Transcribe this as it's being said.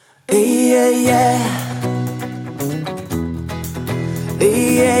Yeah, yeah.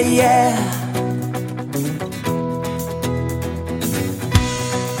 Yeah, yeah.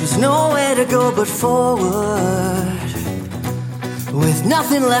 There's nowhere to go but forward, with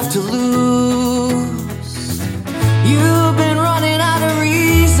nothing left to lose. You've been running out of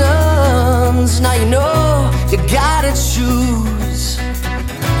reasons, now you know you gotta choose.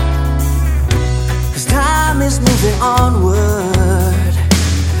 'Cause time is moving onward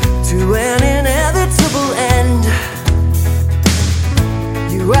to an inevitable end.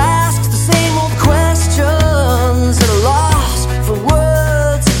 You ask the same old questions and are lost for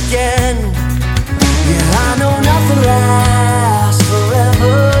words again. Yeah, I know nothing lasts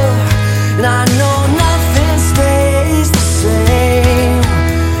forever, and I know nothing stays the same.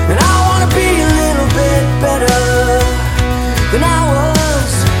 And I wanna be a little bit better than I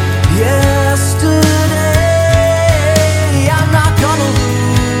was yesterday. I'm not gonna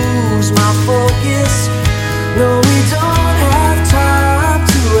lose my focus. No, we don't have time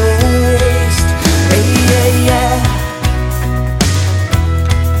to waste. Hey, yeah, yeah.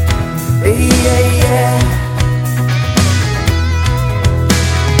 Hey, yeah, yeah.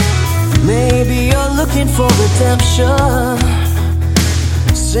 Maybe you're looking for redemption,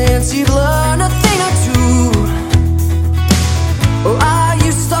 since you've learned a thing or two. Or are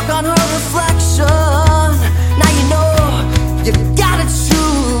you stuck on her reflection? Now you know you gotta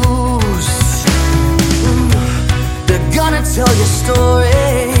choose. They're gonna tell your story,